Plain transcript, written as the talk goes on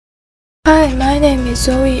Hi, my name is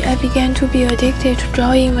Zoe. I began to be addicted to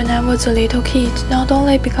drawing when I was a little kid, not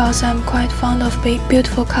only because I'm quite fond of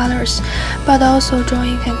beautiful colors, but also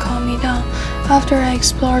drawing can calm me down. After I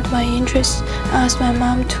explored my interests, I asked my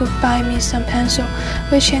mom to buy me some pencil,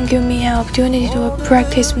 which can give me an opportunity to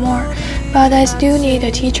practice more. But I still need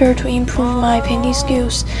a teacher to improve my painting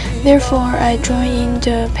skills. Therefore, I joined in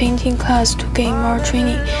the painting class to gain more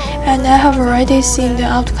training, and I have already seen the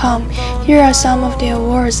outcome. Here are some of the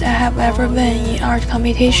awards I have ever won in art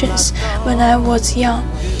competitions when I was young.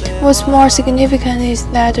 What's more significant is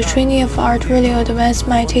that the training of art really advanced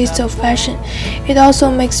my taste of fashion. It also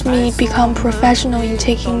makes me become professional in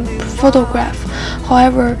taking photographs.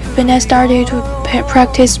 However, when I started to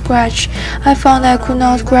practice Scratch, I found I could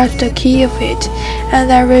not grasp the key of it, and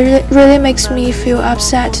that really makes me feel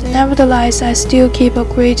upset. Nevertheless, I still keep a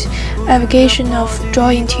great application of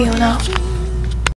drawing till now.